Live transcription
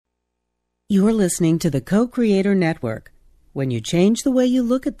You're listening to the Co-Creator Network. When you change the way you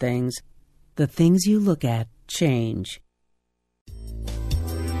look at things, the things you look at change.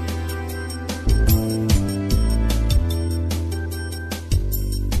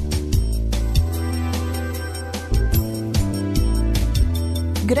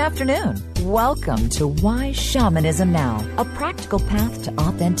 Good afternoon. Welcome to Why Shamanism Now, a practical path to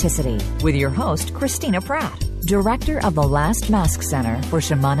authenticity with your host, Christina Pratt, Director of the Last Mask Center for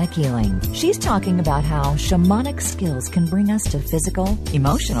Shamanic Healing. She's talking about how shamanic skills can bring us to physical,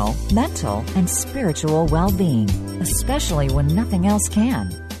 emotional, mental, and spiritual well-being, especially when nothing else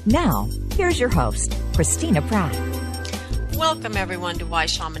can. Now, here's your host, Christina Pratt. Welcome, everyone, to Why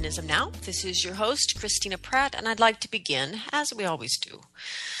Shamanism Now. This is your host, Christina Pratt, and I'd like to begin, as we always do,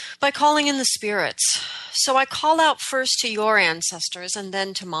 by calling in the spirits. So I call out first to your ancestors and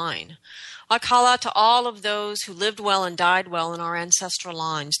then to mine. I call out to all of those who lived well and died well in our ancestral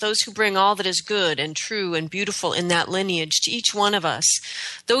lines, those who bring all that is good and true and beautiful in that lineage to each one of us,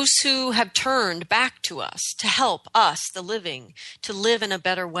 those who have turned back to us to help us, the living, to live in a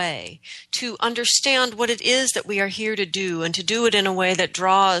better way, to understand what it is that we are here to do and to do it in a way that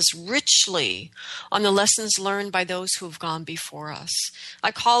draws richly on the lessons learned by those who have gone before us.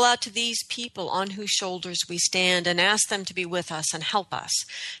 I call out to these people on whose shoulders we stand and ask them to be with us and help us.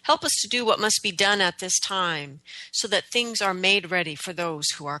 Help us to do what must be done at this time so that things are made ready for those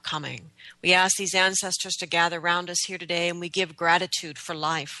who are coming. We ask these ancestors to gather around us here today, and we give gratitude for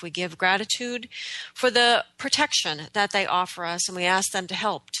life. We give gratitude for the protection that they offer us, and we ask them to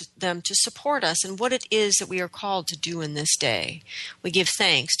help them to support us in what it is that we are called to do in this day. We give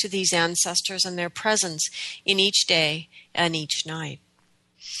thanks to these ancestors and their presence in each day and each night.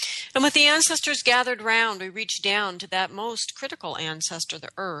 And with the ancestors gathered round, we reach down to that most critical ancestor, the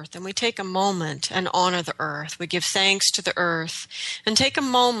earth, and we take a moment and honor the earth. We give thanks to the earth and take a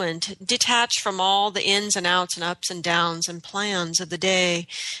moment, detach from all the ins and outs and ups and downs and plans of the day,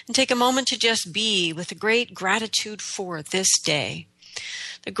 and take a moment to just be with a great gratitude for this day.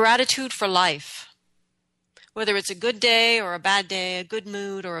 The gratitude for life. Whether it's a good day or a bad day, a good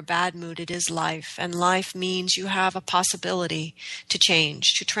mood or a bad mood, it is life. And life means you have a possibility to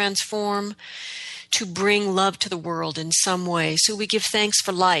change, to transform, to bring love to the world in some way. So we give thanks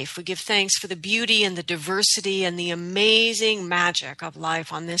for life. We give thanks for the beauty and the diversity and the amazing magic of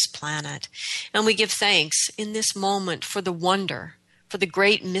life on this planet. And we give thanks in this moment for the wonder, for the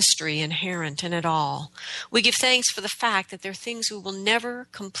great mystery inherent in it all. We give thanks for the fact that there are things we will never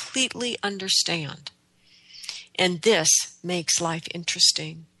completely understand. And this makes life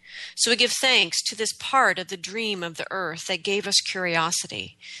interesting. So we give thanks to this part of the dream of the earth that gave us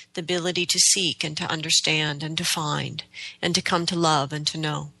curiosity, the ability to seek and to understand and to find and to come to love and to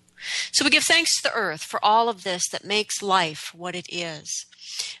know. So we give thanks to the earth for all of this that makes life what it is.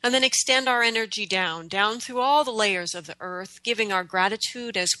 And then extend our energy down through all the layers of the earth, giving our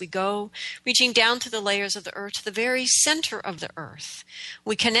gratitude as we go, reaching down to the layers of the earth, to the very center of the earth.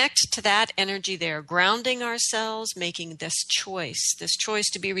 We connect to that energy there, grounding ourselves, making this choice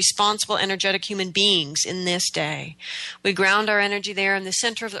to be responsible, energetic human beings in this day. We ground our energy there in the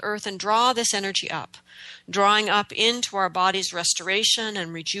center of the earth and draw this energy up, drawing up into our body's restoration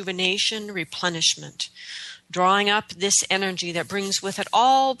and rejuvenation, replenishment. Drawing up this energy that brings with it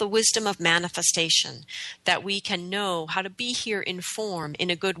all the wisdom of manifestation, that we can know how to be here in form in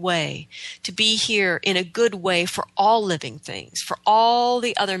a good way, to be here in a good way for all living things, for all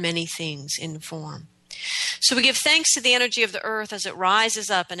the other many things in form. So we give thanks to the energy of the earth as it rises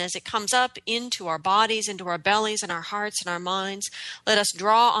up and as it comes up into our bodies, into our bellies and our hearts and our minds. Let us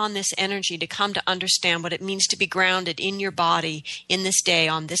draw on this energy to come to understand what it means to be grounded in your body in this day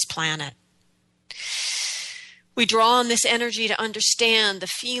on this planet. We draw on this energy to understand the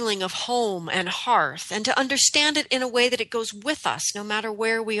feeling of home and hearth, and to understand it in a way that it goes with us no matter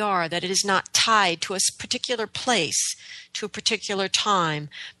where we are, that it is not tied to a particular place, to a particular time,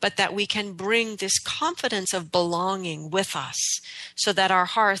 but that we can bring this confidence of belonging with us so that our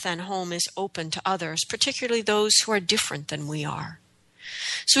hearth and home is open to others, particularly those who are different than we are.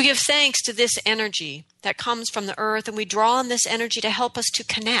 So we give thanks to this energy that comes from the earth, and we draw on this energy to help us to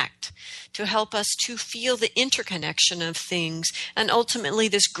connect, to help us to feel the interconnection of things and ultimately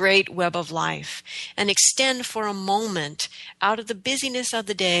this great web of life, and extend for a moment out of the busyness of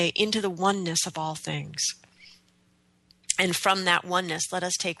the day into the oneness of all things. And from that oneness, let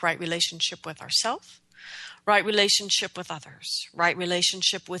us take right relationship with ourselves, right relationship with others, right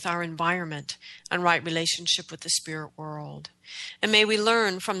relationship with our environment, and right relationship with the spirit world. And may we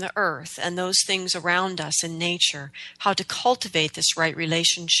learn from the earth and those things around us in nature how to cultivate this right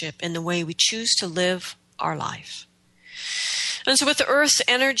relationship in the way we choose to live our life. And so with the earth's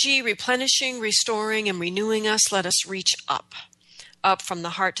energy replenishing, restoring, and renewing us, let us reach up from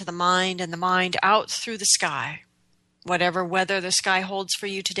the heart to the mind, and the mind out through the sky. Whatever weather the sky holds for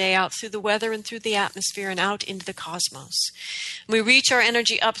you today, out through the weather and through the atmosphere and out into the cosmos. We reach our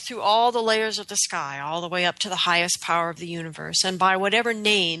energy up through all the layers of the sky, all the way up to the highest power of the universe. And by whatever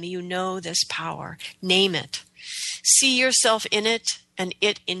name you know this power, name it. See yourself in it and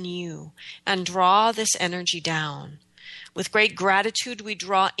it in you, and draw this energy down. With great gratitude, we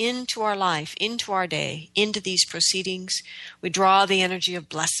draw into our life, into our day, into these proceedings. We draw the energy of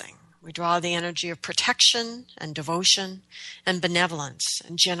blessing. We draw the energy of protection and devotion and benevolence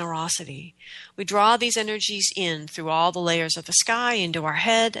and generosity. We draw these energies in through all the layers of the sky into our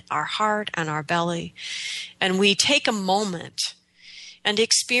head, our heart, and our belly. And we take a moment and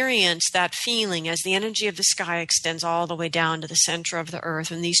experience that feeling as the energy of the sky extends all the way down to the center of the earth.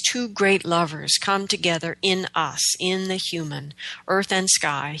 And these two great lovers come together in us, in the human, earth and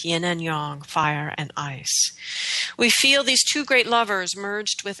sky, yin and yang, fire and ice. We feel these two great lovers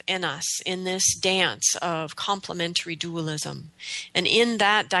merged within us in this dance of complementary dualism. And in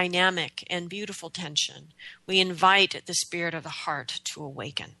that dynamic and beautiful tension, we invite the spirit of the heart to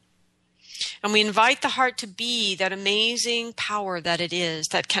awaken. And we invite the heart to be that amazing power that it is,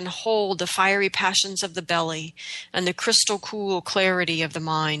 that can hold the fiery passions of the belly and the crystal cool clarity of the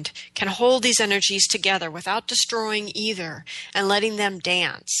mind, can hold these energies together without destroying either, and letting them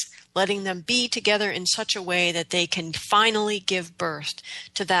dance, letting them be together in such a way that they can finally give birth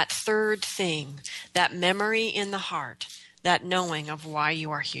to that third thing, that memory in the heart, that knowing of why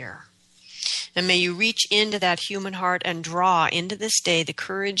you are here. And may you reach into that human heart and draw into this day the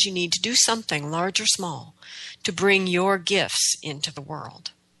courage you need to do something, large or small, to bring your gifts into the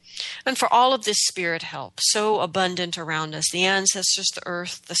world. And for all of this spirit help, so abundant around us, the ancestors, the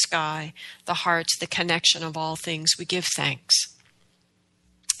earth, the sky, the hearts, the connection of all things, we give thanks.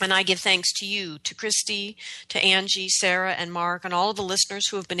 And I give thanks to you, to Christy, to Angie, Sarah, and Mark, and all of the listeners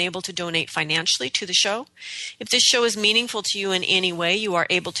who have been able to donate financially to the show. If this show is meaningful to you in any way, you are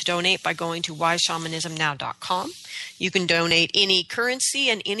able to donate by going to whyshamanismnow.com. You can donate any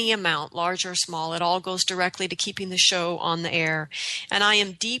currency and any amount, large or small. It all goes directly to keeping the show on the air. And I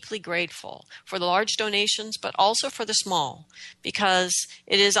am deeply grateful for the large donations, but also for the small, because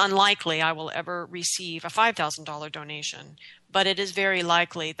it is unlikely I will ever receive a $5,000 donation. But it is very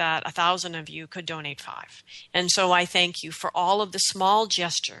likely that 1,000 of you could donate 5. And so I thank you for all of the small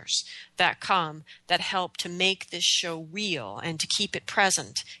gestures that come that help to make this show real and to keep it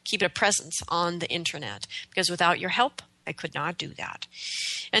present, keep it a presence on the internet. Because without your help, I could not do that.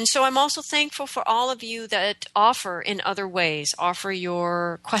 And so I'm also thankful for all of you that offer in other ways, offer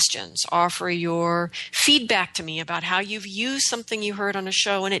your questions, offer your feedback to me about how you've used something you heard on a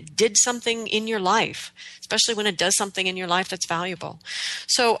show and it did something in your life, especially when it does something in your life that's valuable.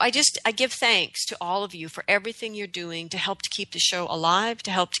 So I give thanks to all of you for everything you're doing to help to keep the show alive,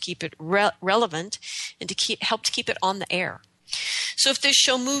 to help to keep it relevant, and to help to keep it on the air. So if this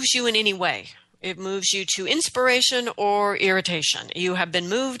show moves you in any way, it moves you to inspiration or irritation, you have been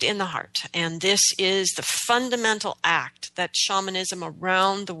moved in the heart. And this is the fundamental act that shamanism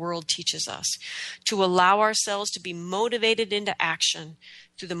around the world teaches us, to allow ourselves to be motivated into action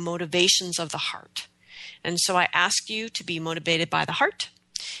through the motivations of the heart. And so I ask you to be motivated by the heart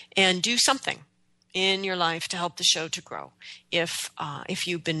and do something in your life to help the show to grow if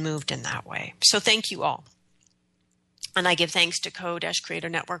you've been moved in that way. So thank you all. And I give thanks to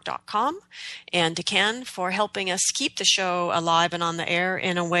co-creatornetwork.com and to Ken for helping us keep the show alive and on the air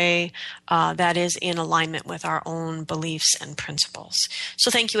in a way that is in alignment with our own beliefs and principles.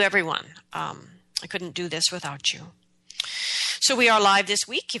 So thank you, everyone. I couldn't do this without you. So we are live this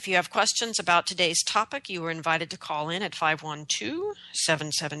week. If you have questions about today's topic, you are invited to call in at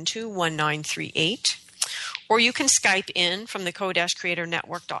 512-772-1938. Or you can Skype in from the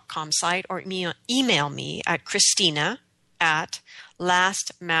co-creatornetwork.com site, or email me at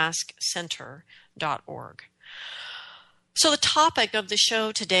Christina@lastmaskcenter.org. So the topic of the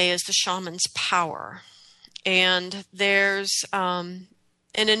show today is the shaman's power. And there's an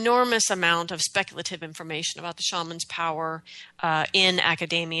enormous amount of speculative information about the shaman's power in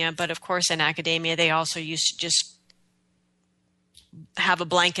academia. But of course, in academia, they also used to just have a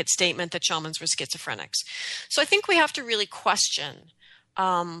blanket statement that shamans were schizophrenics. So I think we have to really question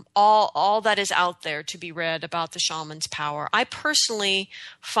all that is out there to be read about the shaman's power. I personally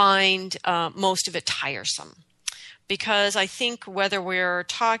find most of it tiresome, because I think whether we're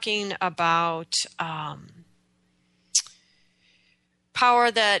talking about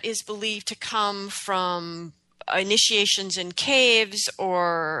power that is believed to come from initiations in caves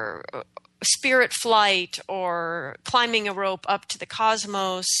or spirit flight or climbing a rope up to the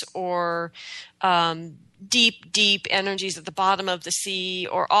cosmos or deep, deep energies at the bottom of the sea,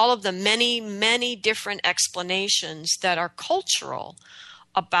 or all of the many, many different explanations that are cultural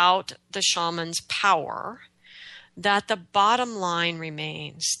about the shaman's power, that the bottom line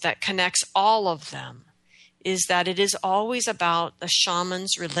remains that connects all of them is that it is always about the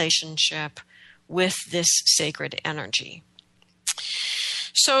shaman's relationship with this sacred energy.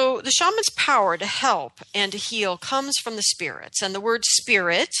 So the shaman's power to help and to heal comes from the spirits. And the word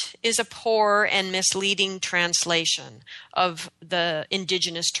spirit is a poor and misleading translation of the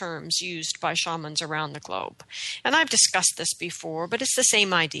indigenous terms used by shamans around the globe. And I've discussed this before, but it's the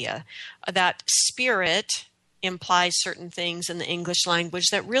same idea, that spirit implies certain things in the English language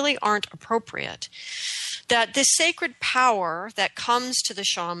that really aren't appropriate. That this sacred power that comes to the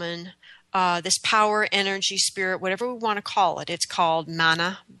shaman, this power, energy, spirit, whatever we want to call it. It's called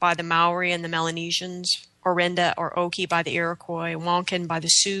mana by the Maori and the Melanesians, Orenda or Oki by the Iroquois, Wonkin by the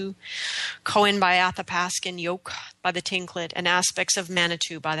Sioux, Koin by Athapascan, Yoke by the Tlingit, and aspects of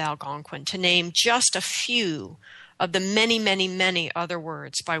Manitou by the Algonquin, to name just a few of the many, many, many other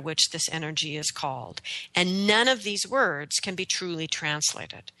words by which this energy is called. And none of these words can be truly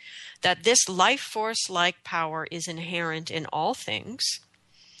translated. That this life force-like power is inherent in all things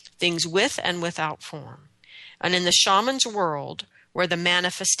with and without form. And in the shaman's world, where the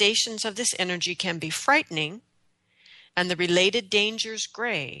manifestations of this energy can be frightening and the related dangers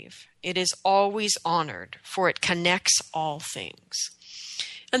grave, it is always honored, for it connects all things.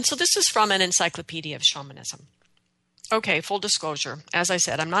 And so this is from an encyclopedia of shamanism. Okay, full disclosure. As I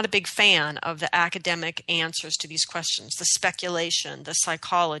said, I'm not a big fan of the academic answers to these questions, the speculation, the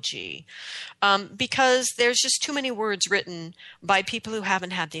psychology, because there's just too many words written by people who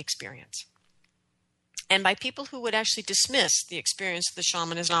haven't had the experience. And by people who would actually dismiss the experience of the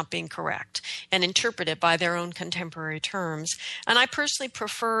shaman as not being correct and interpret it by their own contemporary terms. And I personally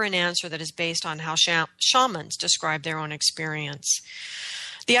prefer an answer that is based on how shamans describe their own experience.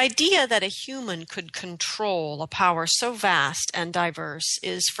 The idea that a human could control a power so vast and diverse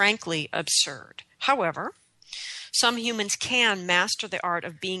is frankly absurd. However, some humans can master the art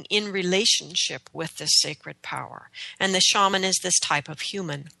of being in relationship with this sacred power, and the shaman is this type of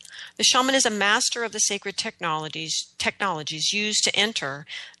human. The shaman is a master of the sacred technologies used to enter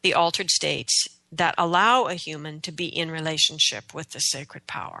the altered states that allow a human to be in relationship with the sacred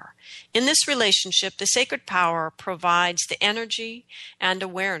power. In this relationship, the sacred power provides the energy and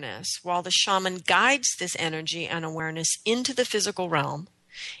awareness, while the shaman guides this energy and awareness into the physical realm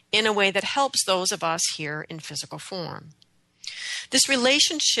in a way that helps those of us here in physical form. This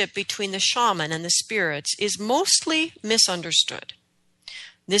relationship between the shaman and the spirits is mostly misunderstood.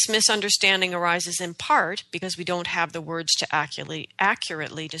 This misunderstanding arises in part because we don't have the words to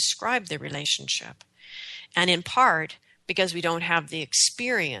accurately describe the relationship, and in part because we don't have the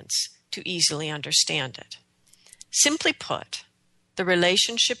experience to easily understand it. Simply put, the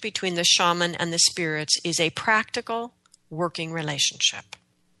relationship between the shaman and the spirits is a practical, working relationship.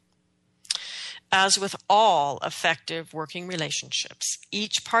 As with all effective working relationships,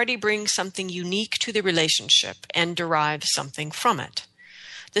 each party brings something unique to the relationship and derives something from it.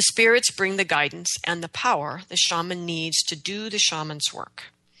 The spirits bring the guidance and the power the shaman needs to do the shaman's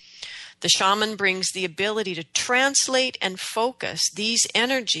work. The shaman brings the ability to translate and focus these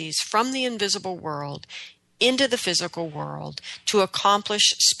energies from the invisible world into the physical world to accomplish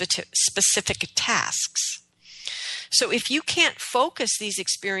specific tasks. So if you can't focus these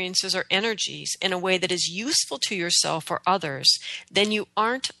experiences or energies in a way that is useful to yourself or others, then you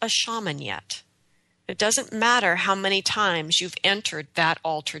aren't a shaman yet. It doesn't matter how many times you've entered that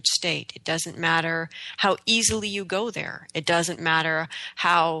altered state. It doesn't matter how easily you go there. It doesn't matter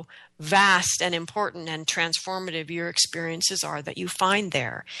how vast and important and transformative your experiences are that you find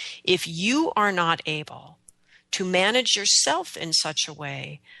there. If you are not able to manage yourself in such a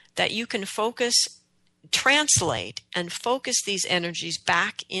way that you can translate and focus these energies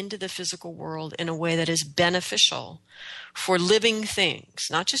back into the physical world in a way that is beneficial for living things,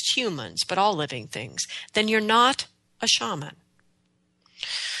 not just humans, but all living things, then you're not a shaman.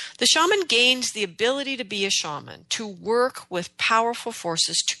 The shaman gains the ability to be a shaman, to work with powerful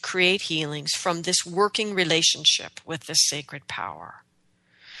forces to create healings from this working relationship with this sacred power.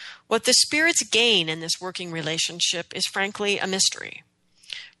 What the spirits gain in this working relationship is frankly a mystery.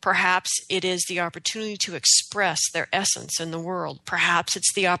 Perhaps it is the opportunity to express their essence in the world. Perhaps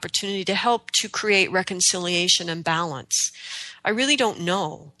it's the opportunity to help to create reconciliation and balance. I really don't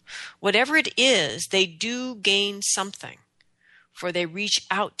know. Whatever it is, they do gain something, for they reach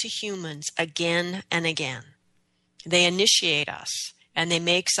out to humans again and again. They initiate us and they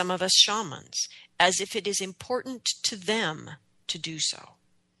make some of us shamans, as if it is important to them to do so.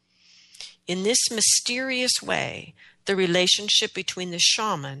 In this mysterious way, the relationship between the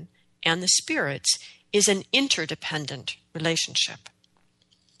shaman and the spirits is an interdependent relationship.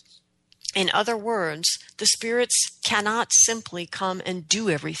 In other words, the spirits cannot simply come and do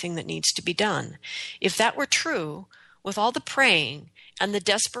everything that needs to be done. If that were true, with all the praying and the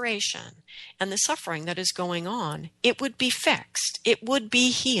desperation and the suffering that is going on, it would be fixed. It would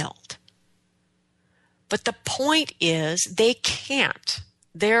be healed. But the point is, they can't.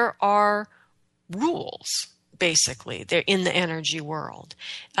 There are rules, basically, they're in the energy world.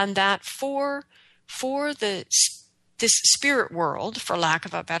 And that for this spirit world, for lack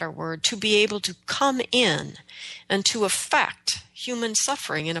of a better word, to be able to come in and to affect human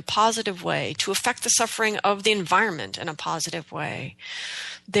suffering in a positive way, to affect the suffering of the environment in a positive way,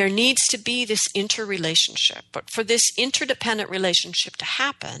 there needs to be this interrelationship. But for this interdependent relationship to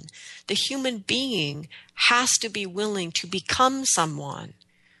happen, the human being has to be willing to become someone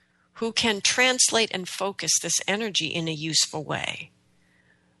who can translate and focus this energy in a useful way.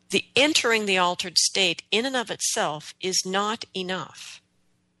 The entering the altered state in and of itself is not enough.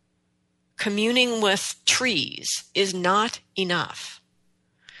 Communing with trees is not enough.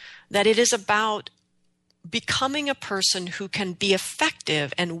 That it is about becoming a person who can be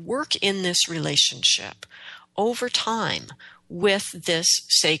effective and work in this relationship over time with this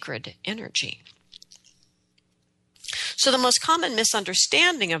sacred energy. So the most common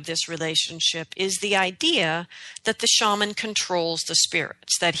misunderstanding of this relationship is the idea that the shaman controls the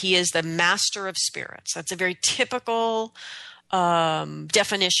spirits, that he is the master of spirits. That's a very typical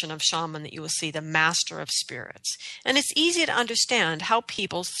definition of shaman that you will see, the master of spirits. And it's easy to understand how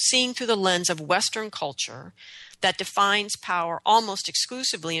people, seeing through the lens of Western culture that defines power almost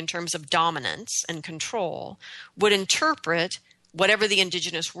exclusively in terms of dominance and control, would interpret whatever the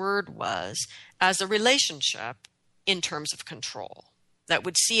indigenous word was as a relationship in terms of control, that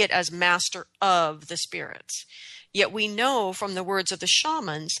would see it as master of the spirits. Yet we know from the words of the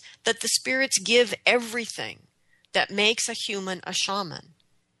shamans that the spirits give everything that makes a human a shaman,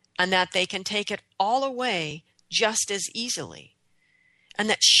 and that they can take it all away just as easily. And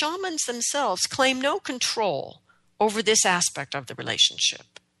that shamans themselves claim no control over this aspect of the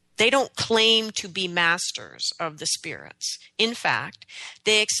relationship. They don't claim to be masters of the spirits. In fact,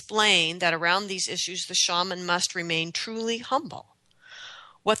 they explain that around these issues, the shaman must remain truly humble.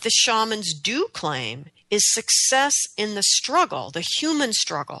 What the shamans do claim is success in the struggle, the human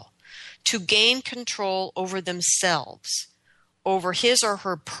struggle, to gain control over themselves, over his or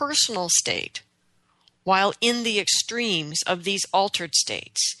her personal state, while in the extremes of these altered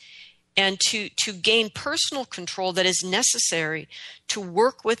states, and to gain personal control that is necessary to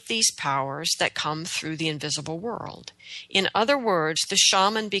work with these powers that come through the invisible world. In other words, the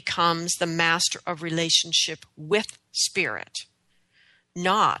shaman becomes the master of relationship with spirit,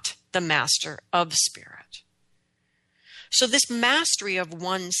 not the master of spirit. So this mastery of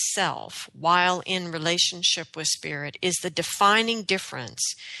oneself while in relationship with spirit is the defining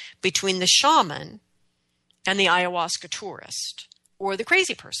difference between the shaman and the ayahuasca tourist, or the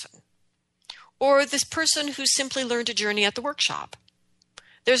crazy person, or this person who simply learned a journey at the workshop.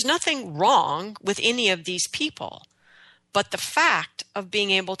 There's nothing wrong with any of these people, but the fact of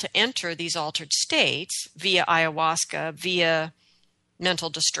being able to enter these altered states via ayahuasca, via mental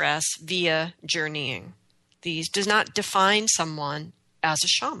distress, via journeying, these does not define someone as a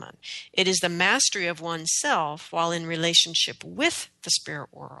shaman. It is the mastery of oneself while in relationship with the spirit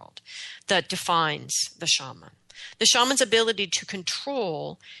world that defines the shaman. The shaman's ability to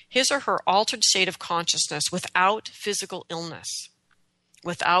control his or her altered state of consciousness without physical illness,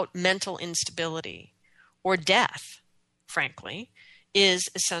 without mental instability, or death, frankly, is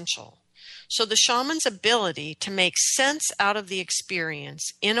essential. So the shaman's ability to make sense out of the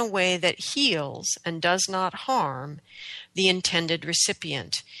experience in a way that heals and does not harm the intended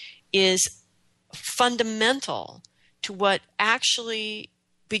recipient is fundamental to what actually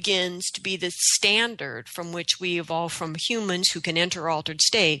begins to be the standard from which we evolve from humans who can enter altered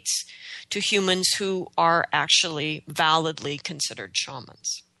states to humans who are actually validly considered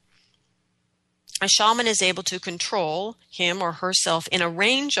shamans. A shaman is able to control him or herself in a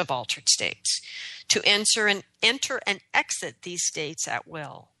range of altered states, to enter and exit these states at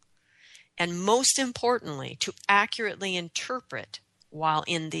will, and most importantly, to accurately interpret while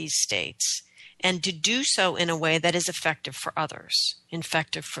in these states, and to do so in a way that is effective for others,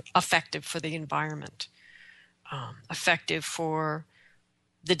 effective for the environment, effective for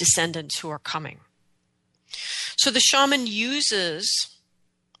the descendants who are coming. So the shaman uses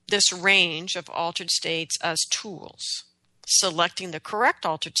this range of altered states as tools selecting the correct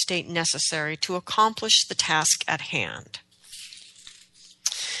altered state necessary to accomplish the task at hand.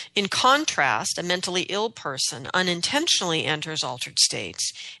 In contrast, a mentally ill person unintentionally enters altered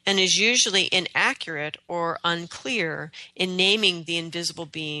states and is usually inaccurate or unclear in naming the invisible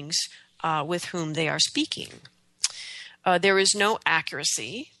beings with whom they are speaking. There is no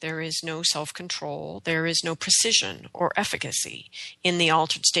accuracy, there is no self-control, there is no precision or efficacy in the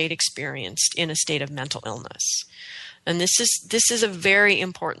altered state experienced in a state of mental illness. And this is a very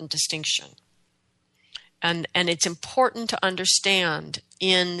important distinction. And it's important to understand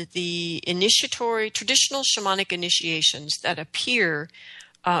in the traditional shamanic initiations that appear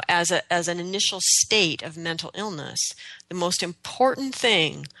as an initial state of mental illness, the most important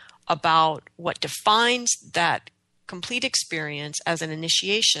thing about what defines that complete experience as an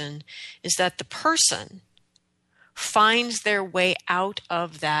initiation is that the person finds their way out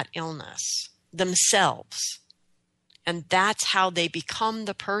of that illness themselves. And that's how they become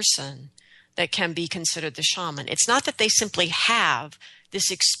the person that can be considered the shaman. It's not that they simply have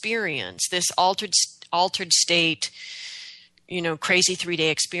this experience, this altered state, crazy 3-day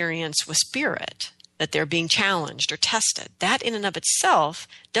experience with spirit, that they're being challenged or tested. That in and of itself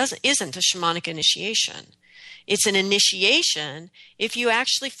isn't a shamanic initiation. It's an initiation if you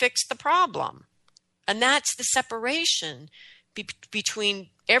actually fix the problem. And that's the separation between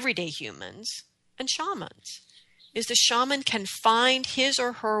everyday humans and shamans, is the shaman can find his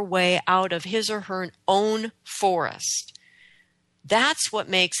or her way out of his or her own forest. That's what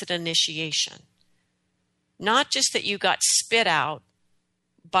makes it an initiation. Not just that you got spit out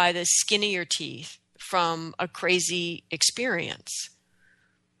by the skin of your teeth from a crazy experience,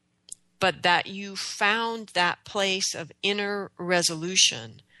 but that you found that place of inner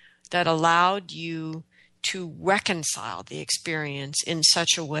resolution that allowed you to reconcile the experience in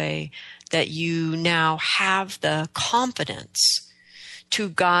such a way that you now have the confidence to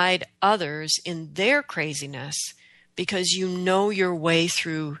guide others in their craziness because you know your way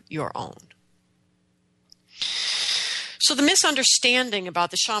through your own. So the misunderstanding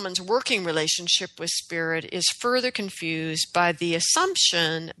about the shaman's working relationship with spirit is further confused by the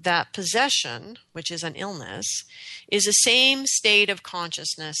assumption that possession, which is an illness, is the same state of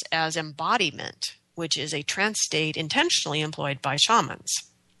consciousness as embodiment, which is a trance state intentionally employed by shamans.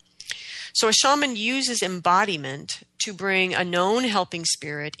 So a shaman uses embodiment to bring a known helping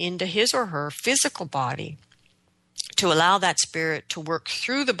spirit into his or her physical body to allow that spirit to work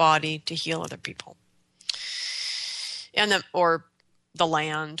through the body to heal other people. Or the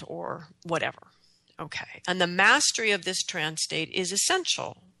land or whatever. Okay. And the mastery of this trance state is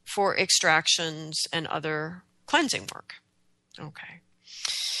essential for extractions and other cleansing work. Okay.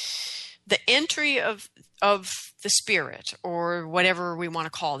 The entry of the spirit, or whatever we want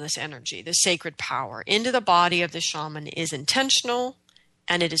to call this energy, the sacred power, into the body of the shaman is intentional,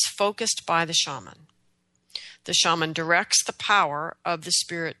 and it is focused by the shaman. The shaman directs the power of the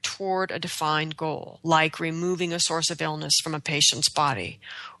spirit toward a defined goal, like removing a source of illness from a patient's body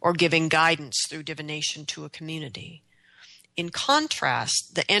or giving guidance through divination to a community. In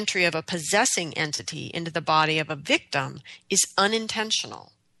contrast, the entry of a possessing entity into the body of a victim is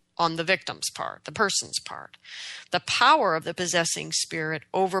unintentional on the victim's part, the person's part. The power of the possessing spirit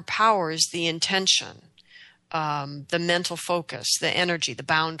overpowers the intention, the mental focus, the energy, the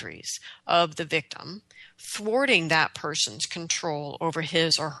boundaries of the victim, thwarting that person's control over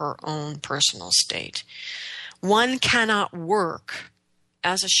his or her own personal state. One cannot work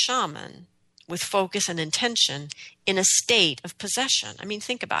as a shaman with focus and intention in a state of possession. I mean,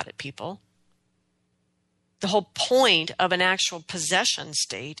 think about it, people. The whole point of an actual possession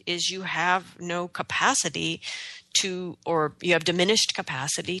state is you have no capacity to, or you have diminished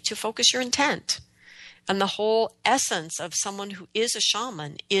capacity to focus your intent. And the whole essence of someone who is a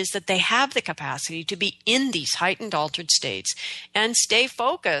shaman is that they have the capacity to be in these heightened altered states and stay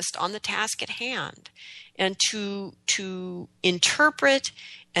focused on the task at hand, and to interpret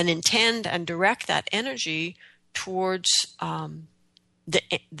and intend and direct that energy towards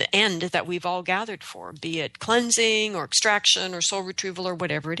the end that we've all gathered for, be it cleansing or extraction or soul retrieval or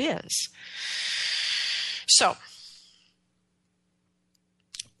whatever it is. So,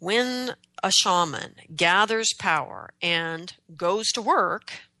 when a shaman gathers power and goes to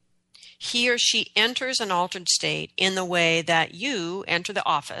work, he or she enters an altered state in the way that you enter the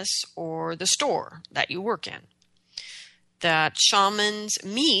office or the store that you work in. That shamans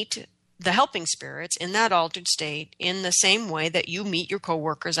meet the helping spirits in that altered state in the same way that you meet your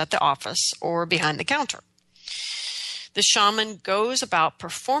coworkers at the office or behind the counter. The shaman goes about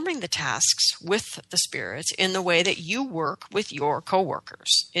performing the tasks with the spirits in the way that you work with your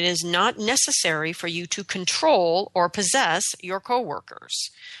coworkers. It is not necessary for you to control or possess your coworkers,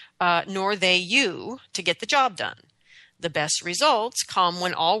 nor they you, to get the job done. The best results come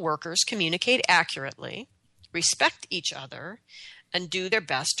when all workers communicate accurately, respect each other, and do their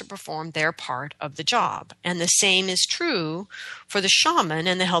best to perform their part of the job. And the same is true for the shaman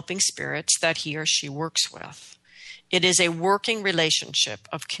and the helping spirits that he or she works with. It is a working relationship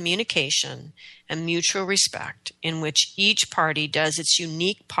of communication and mutual respect in which each party does its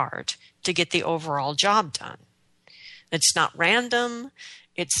unique part to get the overall job done. It's not random.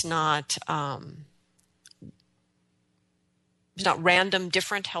 It's not random,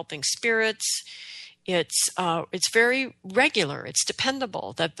 different helping spirits. It's very regular. It's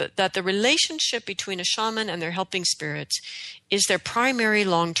dependable that the relationship between a shaman and their helping spirits is their primary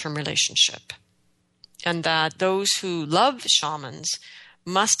long-term relationship. And that those who love shamans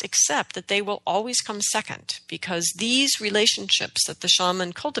must accept that they will always come second, because these relationships that the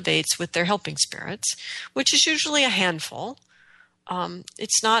shaman cultivates with their helping spirits, which is usually a handful,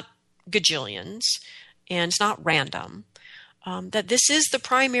 it's not gajillions, and it's not random, that this is the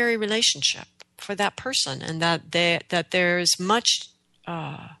primary relationship for that person, and that there's much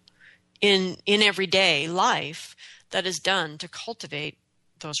in everyday life that is done to cultivate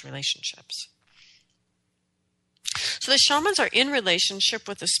those relationships. So the shamans are in relationship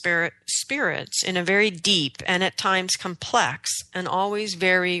with the spirits in a very deep and at times complex and always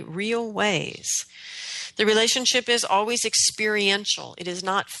very real ways. The relationship is always experiential. It is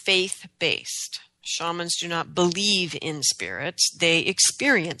not faith-based. Shamans do not believe in spirits. They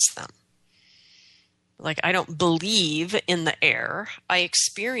experience them. Like, I don't believe in the air. I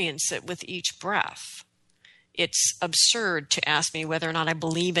experience it with each breath. It's absurd to ask me whether or not I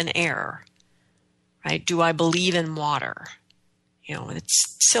believe in air. Right? Do I believe in water?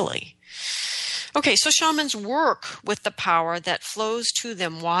 It's silly. Okay, so shamans work with the power that flows to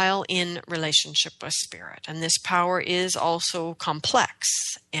them while in relationship with spirit. And this power is also complex,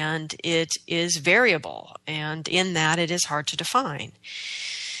 and it is variable, and in that it is hard to define.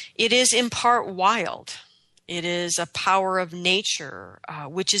 It is in part wild. It is a power of nature,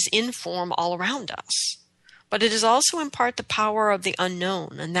 which is in form all around us. But it is also in part the power of the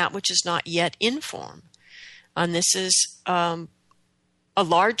unknown and that which is not yet in form. And this is a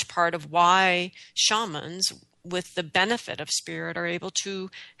large part of why shamans, with the benefit of spirit, are able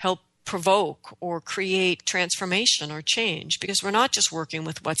to help provoke or create transformation or change, because we're not just working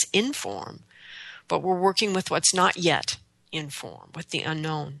with what's in form, but we're working with what's not yet in form, with the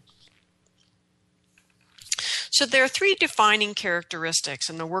unknown. So there are three defining characteristics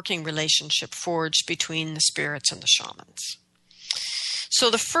in the working relationship forged between the spirits and the shamans.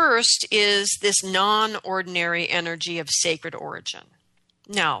 So the first is this non-ordinary energy of sacred origin.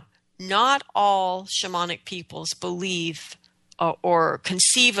 Now, not all shamanic peoples believe or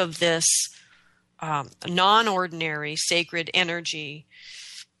conceive of this non-ordinary sacred energy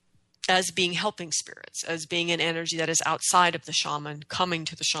as being helping spirits, as being an energy that is outside of the shaman, coming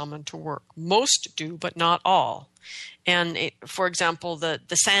to the shaman to work. Most do, but not all. And for example, the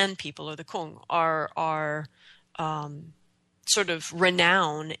San people, or the Kung, are sort of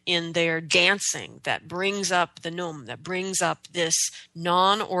renowned in their dancing that brings up the Num, that brings up this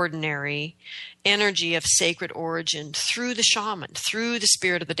non-ordinary energy of sacred origin through the shaman, through the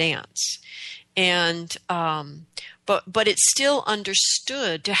spirit of the dance. And but it's still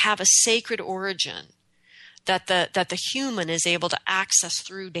understood to have a sacred origin that the human is able to access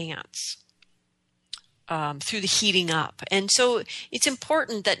through dance, through the heating up. And so it's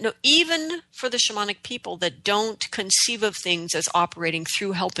important that even for the shamanic people that don't conceive of things as operating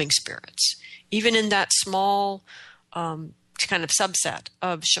through helping spirits, even in that small kind of subset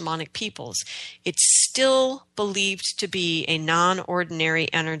of shamanic peoples, it's still believed to be a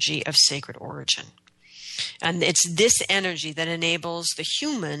non-ordinary energy of sacred origin. And it's this energy that enables the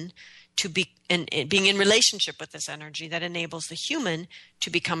human to be, and being in relationship with this energy, that enables the human to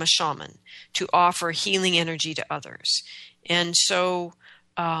become a shaman, to offer healing energy to others. And so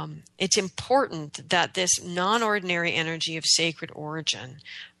it's important that this non-ordinary energy of sacred origin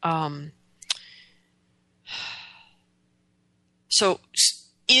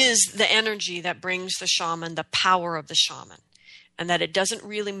is the energy that brings the shaman the power of the shaman. And that it doesn't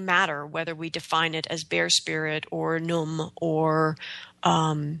really matter whether we define it as bear spirit or Num or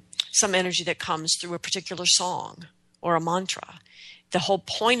some energy that comes through a particular song or a mantra. The whole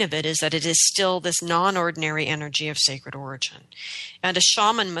point of it is that it is still this non-ordinary energy of sacred origin. And a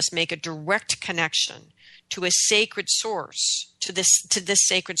shaman must make a direct connection to a sacred source, to this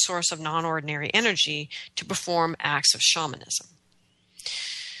sacred source of non-ordinary energy to perform acts of shamanism.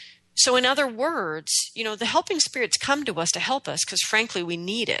 So in other words, the helping spirits come to us to help us because frankly we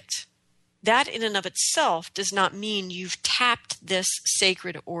need it. That in and of itself does not mean you've tapped this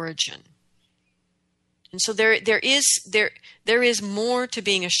sacred origin. And so there is more to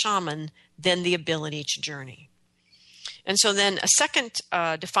being a shaman than the ability to journey. And so then a second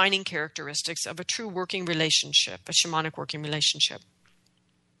defining characteristics of a true working relationship, a shamanic working relationship,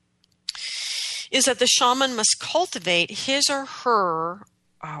 is that the shaman must cultivate his or her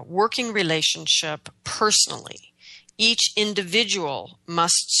working relationship personally. Each individual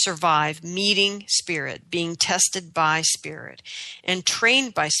must survive meeting spirit, being tested by spirit, and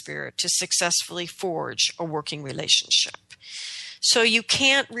trained by spirit to successfully forge a working relationship. So you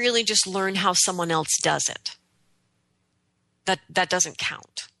can't really just learn how someone else does it. That doesn't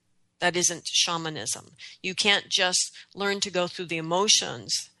count. That isn't shamanism. You can't just learn to go through the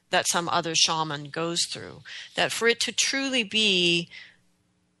emotions that some other shaman goes through. That for it to truly be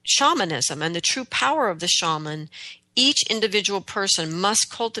shamanism and the true power of the shaman, each individual person must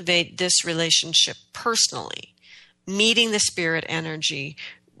cultivate this relationship personally, meeting the spirit energy,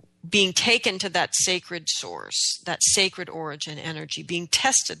 being taken to that sacred source, that sacred origin energy, being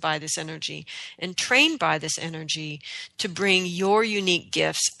tested by this energy and trained by this energy to bring your unique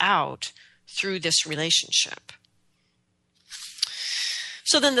gifts out through this relationship.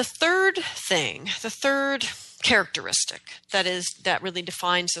 So then the third characteristic that really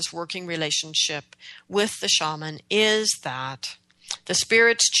defines this working relationship with the shaman is that the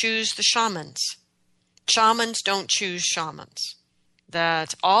spirits choose the shamans. Shamans don't choose shamans.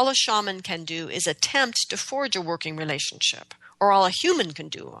 That all a shaman can do is attempt to forge a working relationship, or all a human can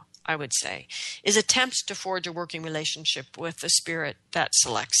do, I would say, is attempt to forge a working relationship with the spirit that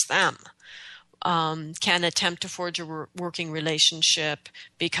selects them. Can attempt to forge a working relationship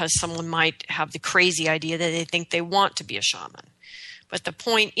because someone might have the crazy idea that they think they want to be a shaman. But the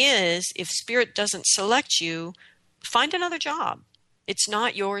point is, if spirit doesn't select you, find another job. It's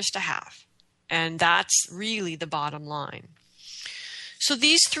not yours to have. And that's really the bottom line. So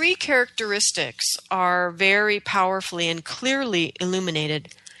these three characteristics are very powerfully and clearly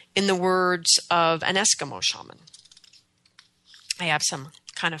illuminated in the words of an Eskimo shaman. I have some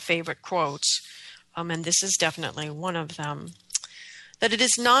kind of favorite quotes, and this is definitely one of them, that it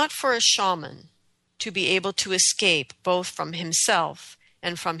is not for a shaman to be able to escape both from himself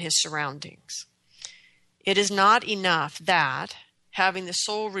and from his surroundings. It is not enough that, having the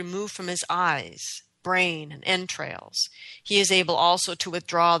soul removed from his eyes, brain, and entrails, he is able also to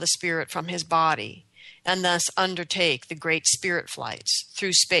withdraw the spirit from his body and thus undertake the great spirit flights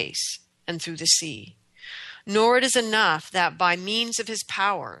through space and through the sea. Nor it is enough that by means of his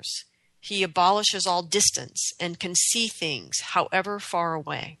powers he abolishes all distance and can see things however far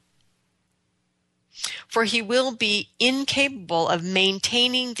away. For he will be incapable of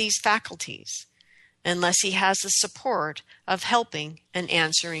maintaining these faculties unless he has the support of helping and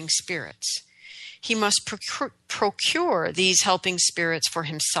answering spirits. He must procure these helping spirits for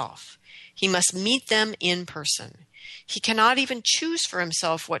himself. He must meet them in person. He cannot even choose for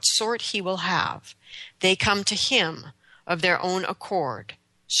himself what sort he will have. They come to him of their own accord,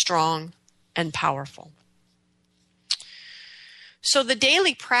 strong and powerful. So the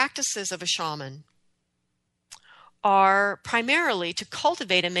daily practices of a shaman are primarily to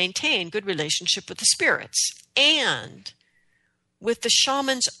cultivate and maintain good relationship with the spirits and with the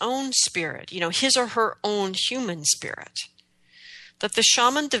shaman's own spirit, his or her own human spirit. That the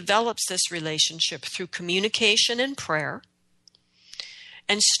shaman develops this relationship through communication and prayer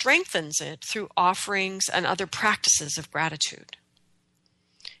and strengthens it through offerings and other practices of gratitude.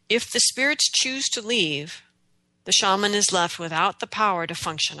 If the spirits choose to leave, the shaman is left without the power to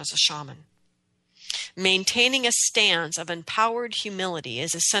function as a shaman. Maintaining a stance of empowered humility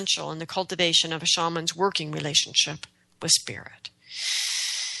is essential in the cultivation of a shaman's working relationship with spirit.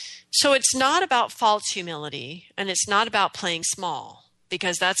 So it's not about false humility, and it's not about playing small,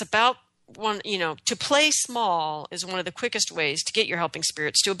 because that's about to play small is one of the quickest ways to get your helping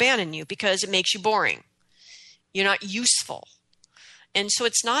spirits to abandon you because it makes you boring. You're not useful. And so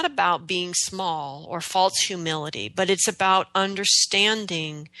it's not about being small or false humility, but it's about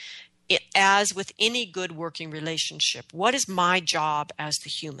understanding it, as with any good working relationship, what is my job as the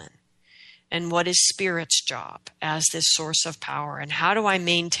human? And what is spirit's job as this source of power? And how do I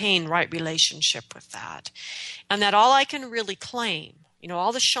maintain right relationship with that? And that all I can really claim,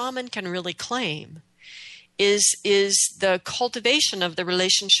 all the shaman can really claim is the cultivation of the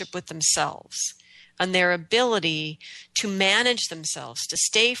relationship with themselves and their ability to manage themselves, to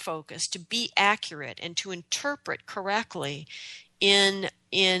stay focused, to be accurate, and to interpret correctly in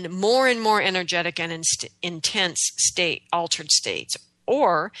more and more energetic and intense altered states,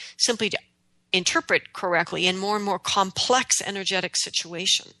 or simply to interpret correctly in more and more complex energetic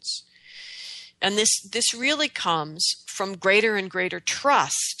situations. And this really comes from greater and greater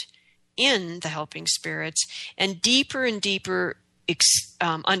trust in the helping spirits and deeper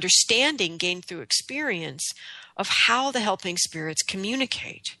understanding gained through experience of how the helping spirits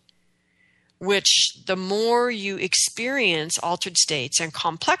communicate, which the more you experience altered states and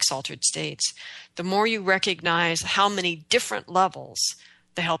complex altered states, the more you recognize how many different levels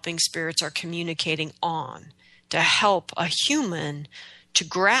the helping spirits are communicating on to help a human to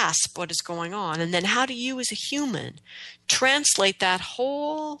grasp what is going on. And then how do you as a human translate that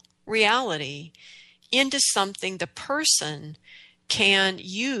whole reality into something the person can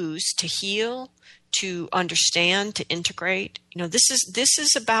use to heal, to understand, to integrate? This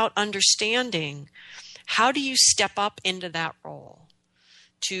is about understanding. How do you step up into that role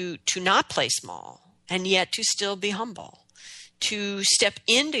to not play small and yet to still be humble, to step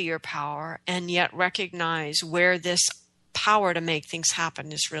into your power and yet recognize where this power to make things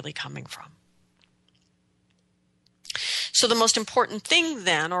happen is really coming from. So the most important thing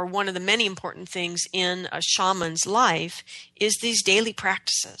then, or one of the many important things in a shaman's life, is these daily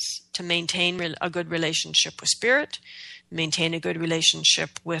practices to maintain a good relationship with spirit, maintain a good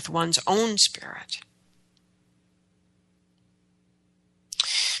relationship with one's own spirit.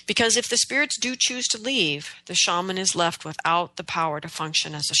 Because if the spirits do choose to leave, the shaman is left without the power to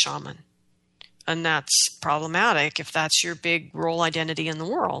function as a shaman. And that's problematic if that's your big role identity in the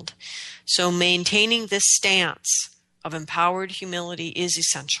world. So maintaining this stance of empowered humility is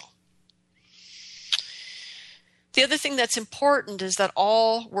essential. The other thing that's important is that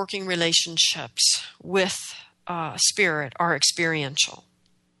all working relationships with spirit are experiential.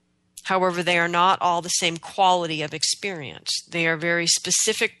 However, they are not all the same quality of experience. They are very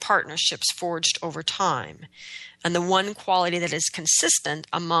specific partnerships forged over time. And the one quality that is consistent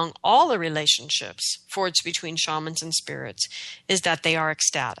among all the relationships forged between shamans and spirits is that they are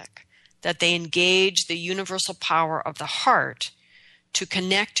ecstatic, that they engage the universal power of the heart to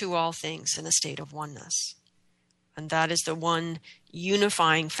connect to all things in a state of oneness. And that is the one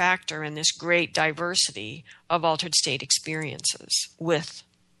unifying factor in this great diversity of altered state experiences with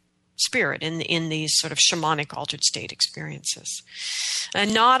spirit in these sort of shamanic altered state experiences.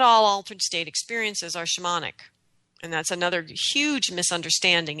 And not all altered state experiences are shamanic. And that's another huge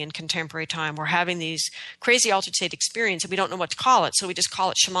misunderstanding in contemporary time. We're having these crazy altered state experiences and we don't know what to call it, so we just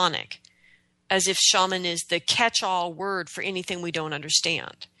call it shamanic, as if shaman is the catch-all word for anything we don't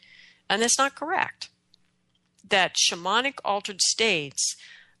understand. And that's not correct. That shamanic altered states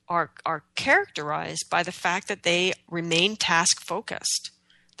are characterized by the fact that they remain task-focused,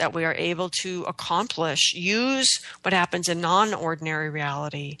 that we are able to use what happens in non-ordinary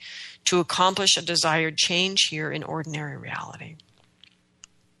reality to accomplish a desired change here in ordinary reality.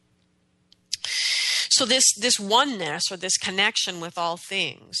 So this oneness, or this connection with all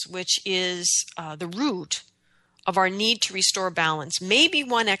things, which is the root of our need to restore balance, may be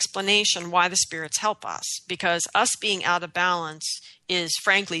one explanation why the spirits help us, because us being out of balance is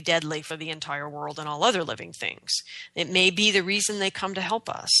frankly deadly for the entire world and all other living things. It may be the reason they come to help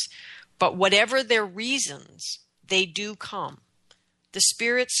us, but whatever their reasons, they do come. The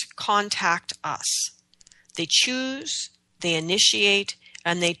spirits contact us. They choose, they initiate,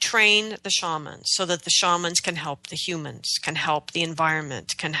 and they train the shamans so that the shamans can help the humans, can help the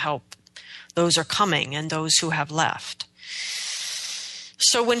environment, can help those who are coming and those who have left.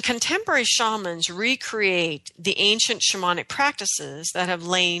 So when contemporary shamans recreate the ancient shamanic practices that have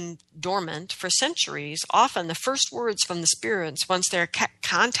lain dormant for centuries, often the first words from the spirits once they're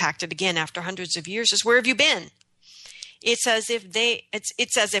contacted again after hundreds of years is, "Where have you been?" It's as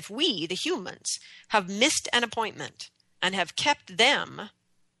if we, the humans, have missed an appointment and have kept them,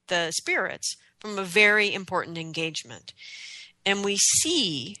 the spirits, from a very important engagement. And we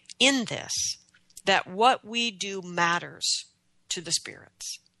see in this that what we do matters to the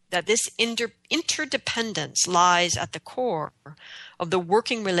spirits, that this interdependence lies at the core of the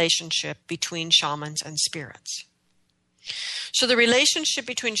working relationship between shamans and spirits. So the relationship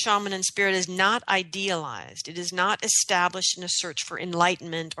between shaman and spirit is not idealized. It is not established in a search for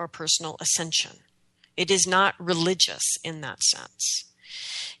enlightenment or personal ascension. It is not religious in that sense.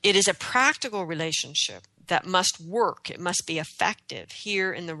 It is a practical relationship that must work. It must be effective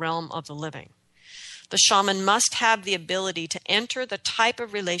here in the realm of the living. The shaman must have the ability to enter the type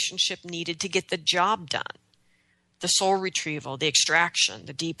of relationship needed to get the job done. the soul retrieval, the extraction,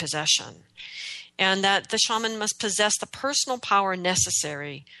 the depossession, and that the shaman must possess the personal power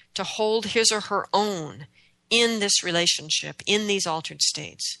necessary to hold his or her own in this relationship, in these altered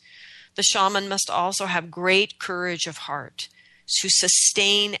states. The shaman must also have great courage of heart to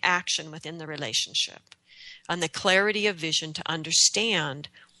sustain action within the relationship and the clarity of vision to understand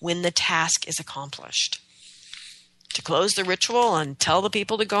when the task is accomplished, to close the ritual and tell the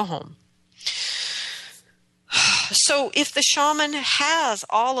people to go home. So if the shaman has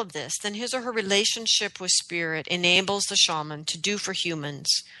all of this, then his or her relationship with spirit enables the shaman to do for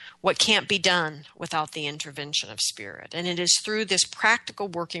humans what can't be done without the intervention of spirit. And it is through this practical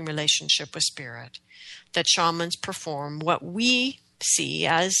working relationship with spirit that shamans perform what we see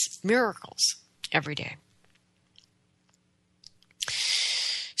as miracles every day.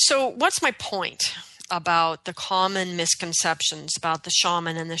 So what's my point about the common misconceptions about the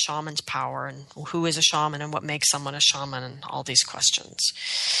shaman and the shaman's power and who is a shaman and what makes someone a shaman and all these questions?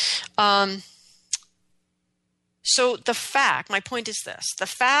 So my point is this: the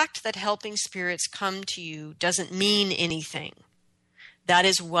fact that helping spirits come to you doesn't mean anything. That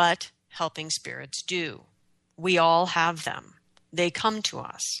is what helping spirits do. We all have them. They come to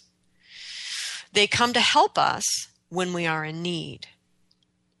us. They come to help us when we are in need.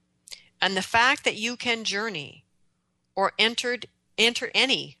 And the fact that you can journey or enter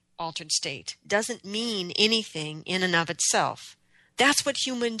any altered state doesn't mean anything in and of itself. That's what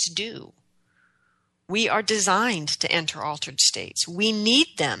humans do. We are designed to enter altered states. We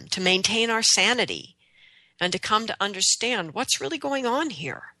need them to maintain our sanity and to come to understand what's really going on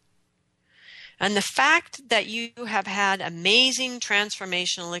here. And the fact that you have had amazing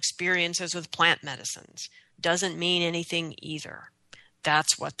transformational experiences with plant medicines doesn't mean anything either.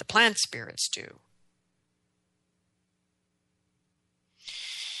 That's what the plant spirits do.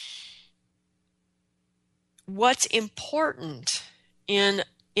 What's important in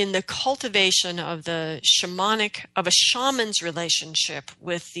the cultivation of a shaman's relationship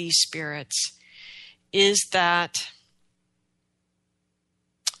with these spirits is that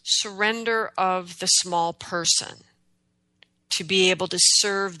surrender of the small person to be able to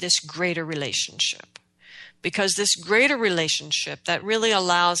serve this greater relationship. Because this greater relationship that really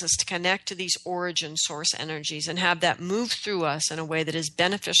allows us to connect to these origin source energies and have that move through us in a way that is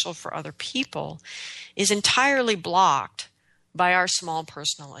beneficial for other people is entirely blocked by our small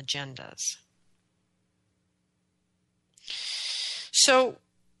personal agendas. So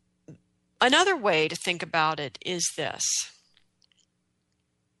another way to think about it is this.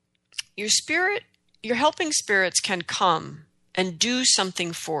 Your helping spirits can come and do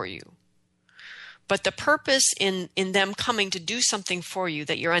something for you. But the purpose in them coming to do something for you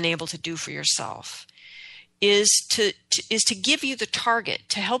that you're unable to do for yourself is to give you the target,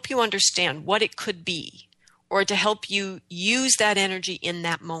 to help you understand what it could be, or to help you use that energy in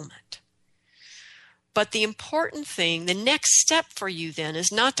that moment. But the important thing, the next step for you then,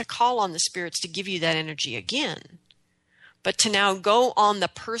 is not to call on the spirits to give you that energy again, but to now go on the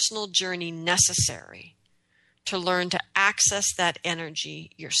personal journey necessary to learn to access that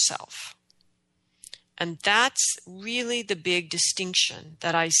energy yourself. And that's really the big distinction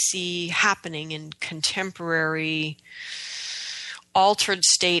that I see happening in contemporary altered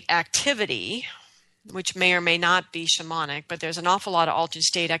state activity, which may or may not be shamanic, but there's an awful lot of altered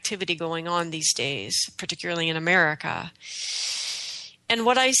state activity going on these days, particularly in America. And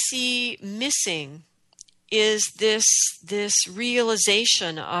what I see missing is this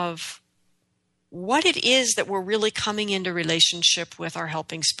realization of what it is that we're really coming into relationship with our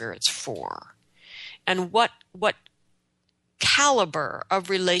helping spirits for. And what caliber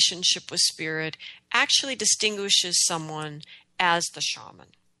of relationship with spirit actually distinguishes someone as the shaman.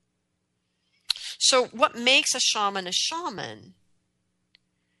 So what makes a shaman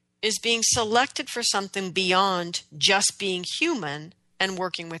is being selected for something beyond just being human and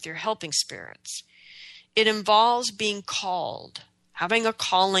working with your helping spirits. It involves being called, having a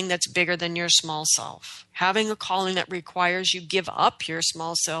calling that's bigger than your small self, having a calling that requires you give up your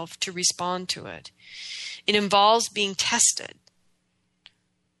small self to respond to it. It involves being tested.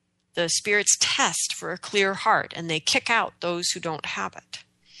 The spirits test for a clear heart, and they kick out those who don't have it.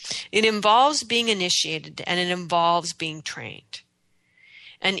 It involves being initiated, and it involves being trained.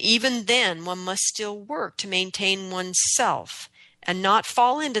 And even then, one must still work to maintain oneself and not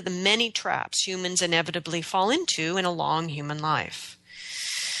fall into the many traps humans inevitably fall into in a long human life.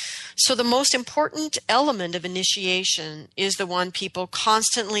 So the most important element of initiation is the one people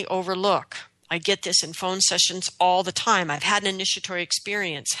constantly overlook. I get this in phone sessions all the time. I've had an initiatory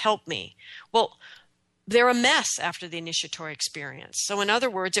experience. Help me. Well, they're a mess after the initiatory experience. So in other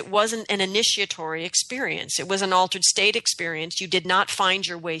words, it wasn't an initiatory experience. It was an altered state experience. You did not find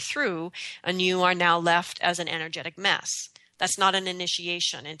your way through, and you are now left as an energetic mess. That's not an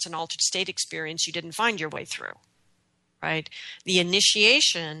initiation. It's an altered state experience you didn't find your way through, right? The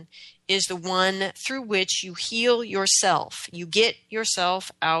initiation is the one through which you heal yourself. You get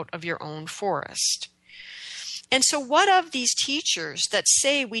yourself out of your own forest. And so what of these teachers that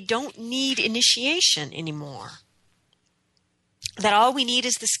say we don't need initiation anymore? That all we need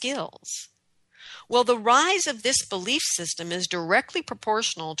is the skills? Well, the rise of this belief system is directly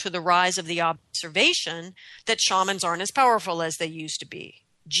proportional to the rise of the observation that shamans aren't as powerful as they used to be.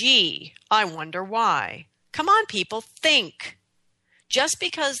 Gee, I wonder why. Come on, people, think. Just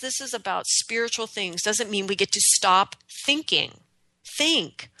because this is about spiritual things doesn't mean we get to stop thinking.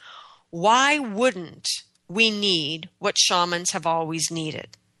 Think. Why wouldn't we need what shamans have always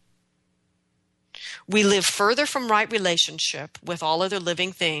needed? We live further from right relationship with all other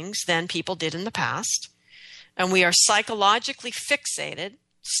living things than people did in the past. And we are psychologically fixated,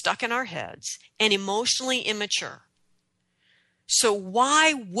 stuck in our heads, and emotionally immature. So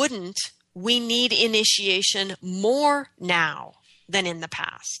why wouldn't we need initiation more now than in the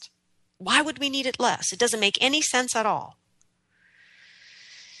past? Why would we need it less? It doesn't make any sense at all.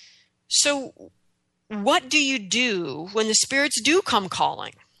 So what do you do when the spirits do come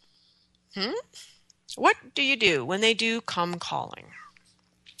calling? What do you do when they do come calling?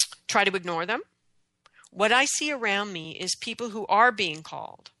 Try to ignore them? What I see around me is people who are being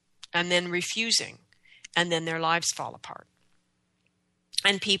called and then refusing, and then their lives fall apart.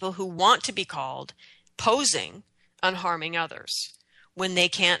 And people who want to be called, posing and harming others when they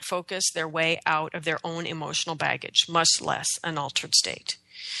can't focus their way out of their own emotional baggage, much less an altered state.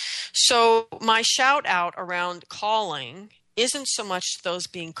 So my shout out around calling isn't so much those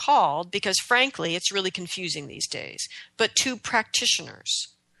being called, because frankly, it's really confusing these days, but to practitioners.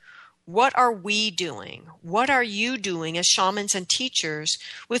 What are we doing? What are you doing as shamans and teachers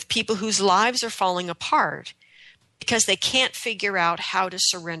with people whose lives are falling apart because they can't figure out how to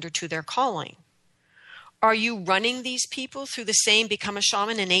surrender to their calling? Are you running these people through the same Become a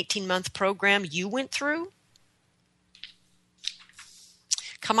Shaman in 18-month program you went through?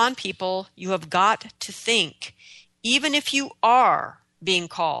 Come on, people, you have got to think. Even if you are being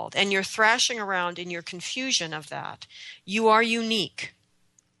called and you're thrashing around in your confusion of that, you are unique.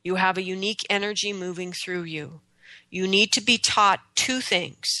 You have a unique energy moving through you. You need to be taught two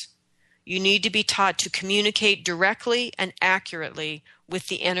things. You need to be taught to communicate directly and accurately with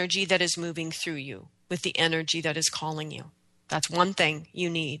the energy that is moving through you, with the energy that is calling you. That's one thing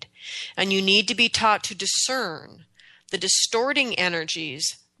you need. And you need to be taught to discern the distorting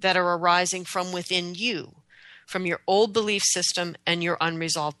energies that are arising from within you, from your old belief system and your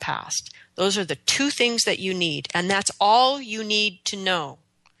unresolved past. Those are the two things that you need, and that's all you need to know.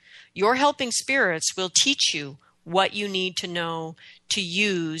 Your helping spirits will teach you what you need to know to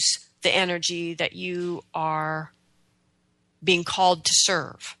use the energy that you are being called to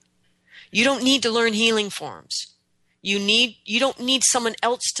serve. You don't need to learn healing forms. You don't need someone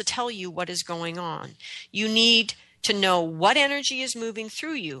else to tell you what is going on. You need to know what energy is moving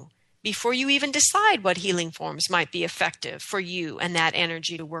through you before you even decide what healing forms might be effective for you and that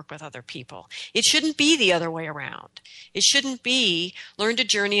energy to work with other people. It shouldn't be the other way around. It shouldn't be learn to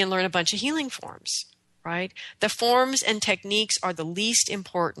journey and learn a bunch of healing forms, right? The forms and techniques are the least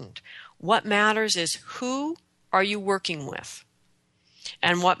important. What matters is who are you working with?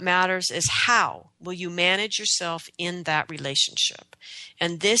 And what matters is how will you manage yourself in that relationship?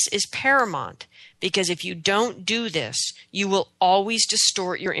 And this is paramount, because if you don't do this, you will always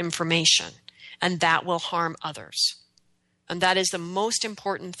distort your information, and that will harm others. And that is the most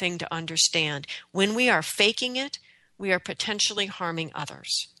important thing to understand. When we are faking it, we are potentially harming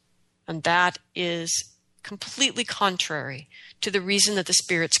others. And that is completely contrary to the reason that the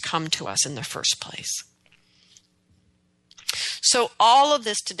spirits come to us in the first place. So all of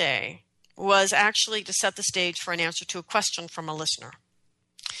this today was actually to set the stage for an answer to a question from a listener.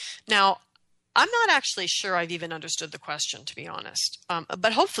 Now, I'm not actually sure I've even understood the question, to be honest.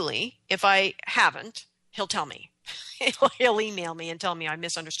 But hopefully, if I haven't, he'll tell me. He'll email me and tell me I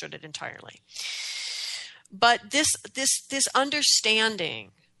misunderstood it entirely. But this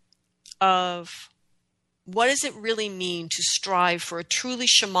understanding of what does it really mean to strive for a truly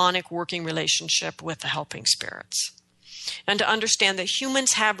shamanic working relationship with the helping spirits? And to understand that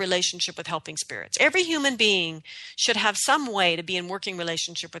humans have relationship with helping spirits. Every human being should have some way to be in working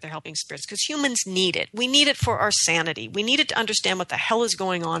relationship with their helping spirits, because humans need it. We need it for our sanity. We need it to understand what the hell is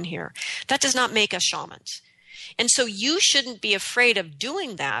going on here. That does not make us shamans. And so you shouldn't be afraid of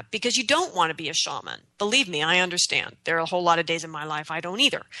doing that because you don't want to be a shaman. Believe me, I understand. There are a whole lot of days in my life I don't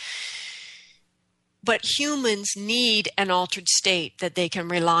either. But humans need an altered state that they can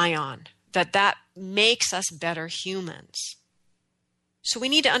rely on, that makes us better humans. So we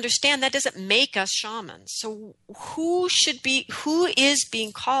need to understand that doesn't make us shamans. So who is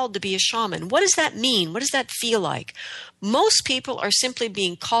being called to be a shaman? What does that mean? What does that feel like? Most people are simply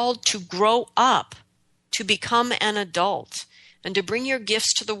being called to grow up, to become an adult, and to bring your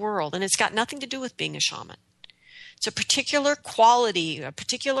gifts to the world. And it's got nothing to do with being a shaman. It's a particular quality, a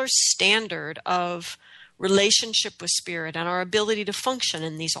particular standard of relationship with spirit and our ability to function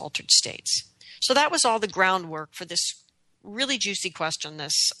in these altered states. So that was all the groundwork for this really juicy question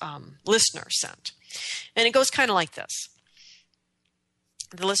this listener sent. And it goes kind of like this.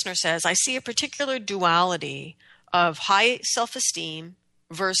 The listener says, I see a particular duality of high self-esteem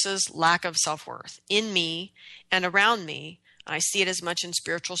versus lack of self-worth in me and around me. I see it as much in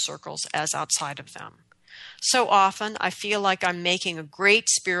spiritual circles as outside of them. So often I feel like I'm making a great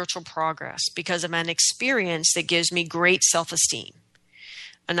spiritual progress because of an experience that gives me great self-esteem.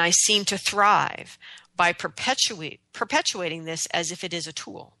 And I seem to thrive by perpetuating this as if it is a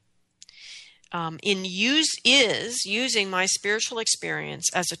tool. Using my spiritual experience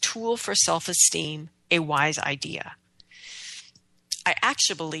as a tool for self-esteem a wise idea? I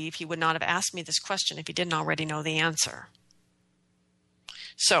actually believe he would not have asked me this question if he didn't already know the answer.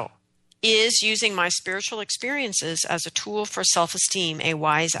 So, is using my spiritual experiences as a tool for self-esteem a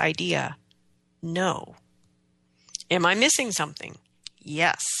wise idea? No. Am I missing something?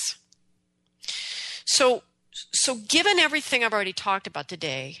 Yes. So given everything I've already talked about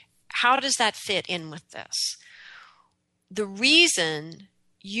today, how does that fit in with this? The reason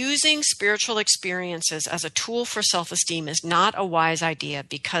using spiritual experiences as a tool for self-esteem is not a wise idea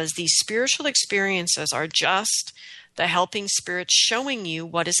because these spiritual experiences are just the helping spirits showing you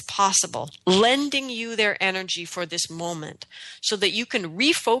what is possible, lending you their energy for this moment so that you can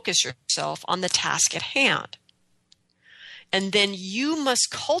refocus yourself on the task at hand. And then you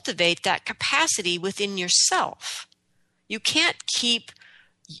must cultivate that capacity within yourself. You can't keep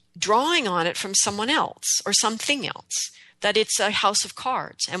drawing on it from someone else or something else, that it's a house of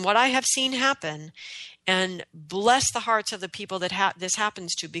cards. And what I have seen happen, and bless the hearts of the people that this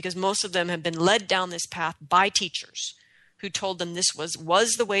happens to, because most of them have been led down this path by teachers who told them this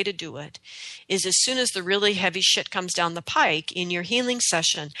was the way to do it, is as soon as the really heavy shit comes down the pike in your healing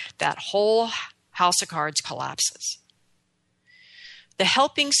session, that whole house of cards collapses. The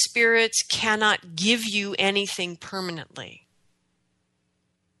helping spirits cannot give you anything permanently.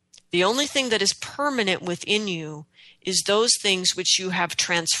 The only thing that is permanent within you is those things which you have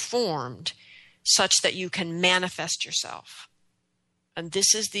transformed such that you can manifest yourself. And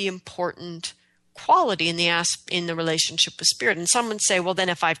this is the important quality in the relationship with spirit. And some would say, well, then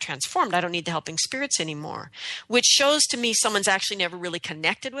if I've transformed, I don't need the helping spirits anymore, which shows to me someone's actually never really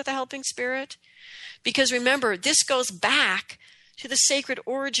connected with a helping spirit. Because remember, this goes back to the sacred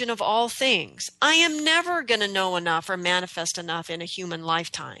origin of all things. I am never going to know enough or manifest enough in a human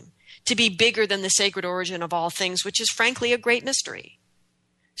lifetime to be bigger than the sacred origin of all things, which is frankly a great mystery.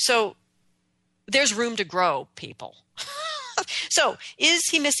 So there's room to grow, people. So is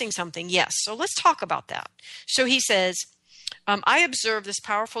he missing something? Yes. So let's talk about that. So he says, I observe this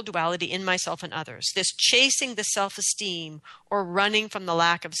powerful duality in myself and others. This chasing the self-esteem or running from the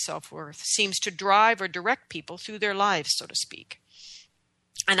lack of self-worth seems to drive or direct people through their lives, so to speak.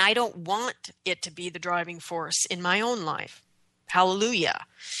 And I don't want it to be the driving force in my own life. Hallelujah.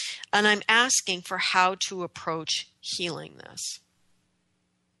 And I'm asking for how to approach healing this.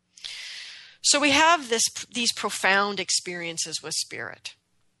 So we have these profound experiences with spirit.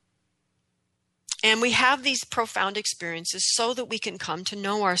 And we have these profound experiences so that we can come to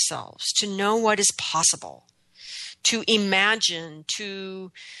know ourselves, to know what is possible, to imagine,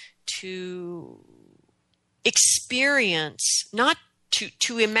 to experience, not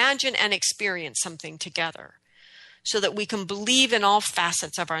to imagine and experience something together so that we can believe in all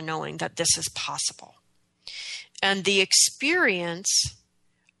facets of our knowing that this is possible. And the experience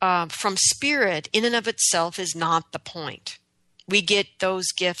from spirit in and of itself is not the point. We get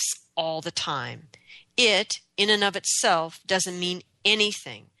those gifts all the time. It, in and of itself, doesn't mean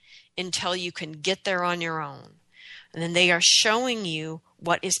anything until you can get there on your own. And then they are showing you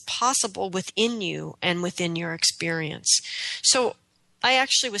what is possible within you and within your experience. So I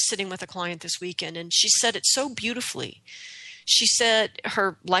actually was sitting with a client this weekend, and she said it so beautifully. She said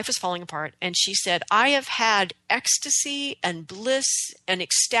her life was falling apart, and she said, I have had ecstasy and bliss and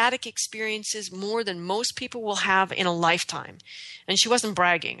ecstatic experiences more than most people will have in a lifetime. And she wasn't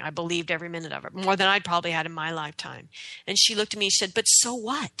bragging. I believed every minute of it, more than I'd probably had in my lifetime. And she looked at me and said, but so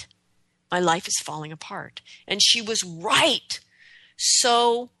what? My life is falling apart. And she was right.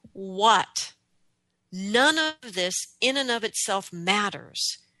 So what? None of this in and of itself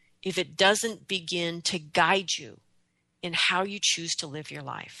matters if it doesn't begin to guide you in how you choose to live your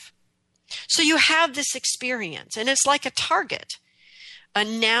life. So you have this experience, and it's like a target.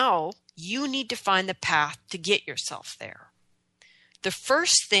 And now you need to find the path to get yourself there. The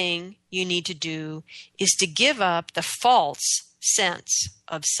first thing you need to do is to give up the false sense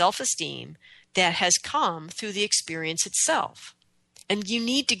of self-esteem that has come through the experience itself. And you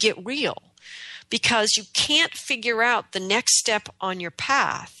need to get real, because you can't figure out the next step on your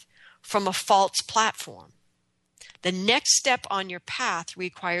path from a false platform. The next step on your path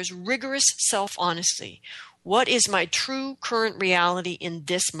requires rigorous self-honesty. What is my true current reality in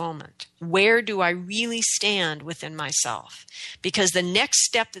this moment? Where do I really stand within myself? Because the next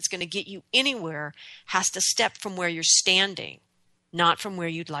step that's going to get you anywhere has to step from where you're standing, not from where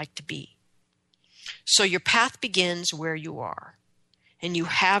you'd like to be. So your path begins where you are, and you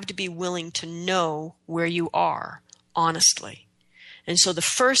have to be willing to know where you are honestly. And so the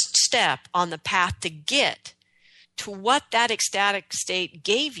first step on the path to get to what that ecstatic state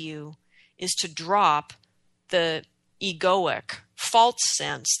gave you is to drop the egoic, false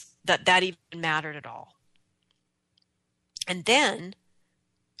sense that that even mattered at all. And then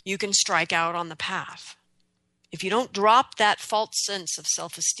you can strike out on the path. If you don't drop that false sense of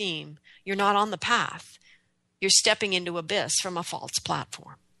self-esteem, you're not on the path. You're stepping into abyss from a false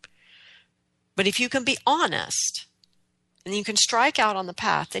platform. But if you can be honest and you can strike out on the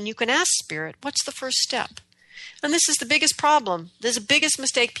path, then you can ask Spirit, what's the first step? And this is the biggest problem. This is the biggest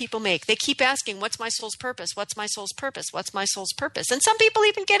mistake people make. They keep asking, what's my soul's purpose? What's my soul's purpose? What's my soul's purpose? And some people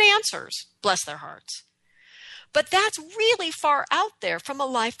even get answers, bless their hearts. But that's really far out there from a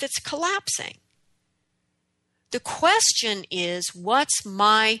life that's collapsing. The question is, what's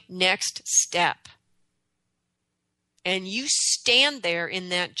my next step? And you stand there in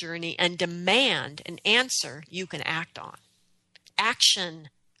that journey and demand an answer you can act on. Action.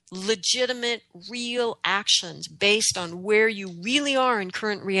 Legitimate, real actions based on where you really are in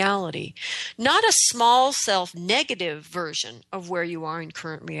current reality. Not a small self negative version of where you are in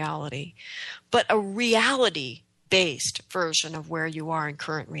current reality, but a reality-based version of where you are in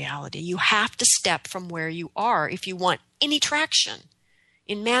current reality. You have to step from where you are if you want any traction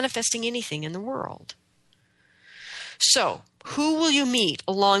in manifesting anything in the world. So, who will you meet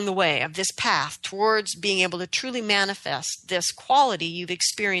along the way of this path towards being able to truly manifest this quality you've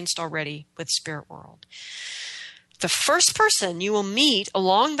experienced already with Spirit World? The first person you will meet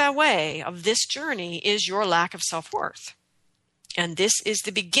along that way of this journey is your lack of self-worth. And this is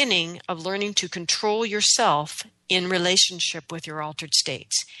the beginning of learning to control yourself in relationship with your altered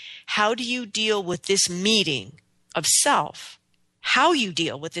states. How do you deal with this meeting of self? How you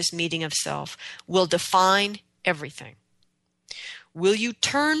deal with this meeting of self will define everything. Will you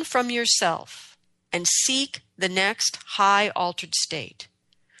turn from yourself and seek the next high altered state,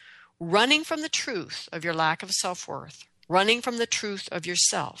 running from the truth of your lack of self-worth, running from the truth of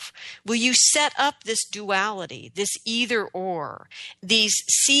yourself? Will you set up this duality, this either or,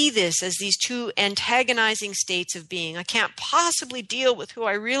 see this as these two antagonizing states of being? I can't possibly deal with who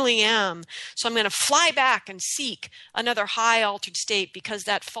I really am, so I'm going to fly back and seek another high altered state because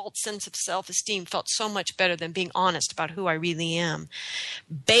that false sense of self-esteem felt so much better than being honest about who I really am.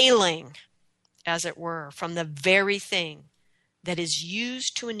 Bailing, as it were, from the very thing that is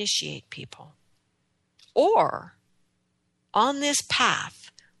used to initiate people. Or on this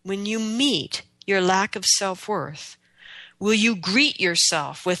path, when you meet your lack of self-worth, will you greet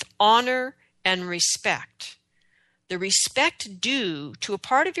yourself with honor and respect? The respect due to a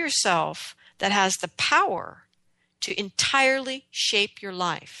part of yourself that has the power to entirely shape your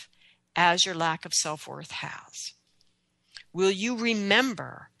life as your lack of self-worth has. Will you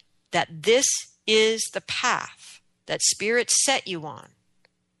remember that this is the path that Spirit set you on?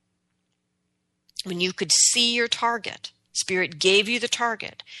 When you could see your target, Spirit gave you the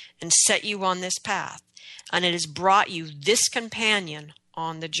target and set you on this path, and it has brought you this companion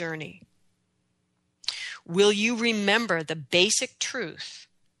on the journey. Will you remember the basic truth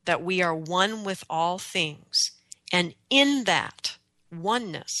that we are one with all things, and in that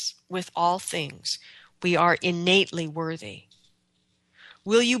oneness with all things, we are innately worthy?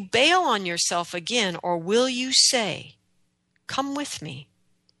 Will you bail on yourself again, or will you say, come with me?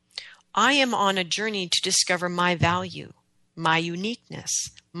 I am on a journey to discover my value, my uniqueness,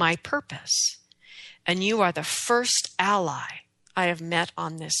 my purpose. And you are the first ally I have met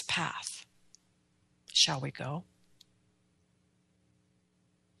on this path. Shall we go?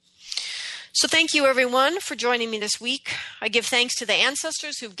 So thank you, everyone, for joining me this week. I give thanks to the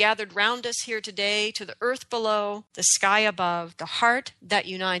ancestors who've gathered round us here today, to the earth below, the sky above, the heart that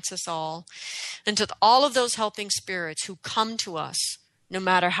unites us all, and to all of those helping spirits who come to us, no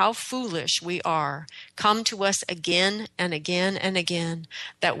matter how foolish we are, come to us again and again and again,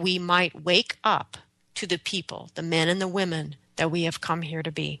 that we might wake up to the people, the men and the women that we have come here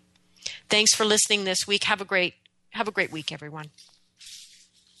to be. Thanks for listening this week. Have a great week, everyone.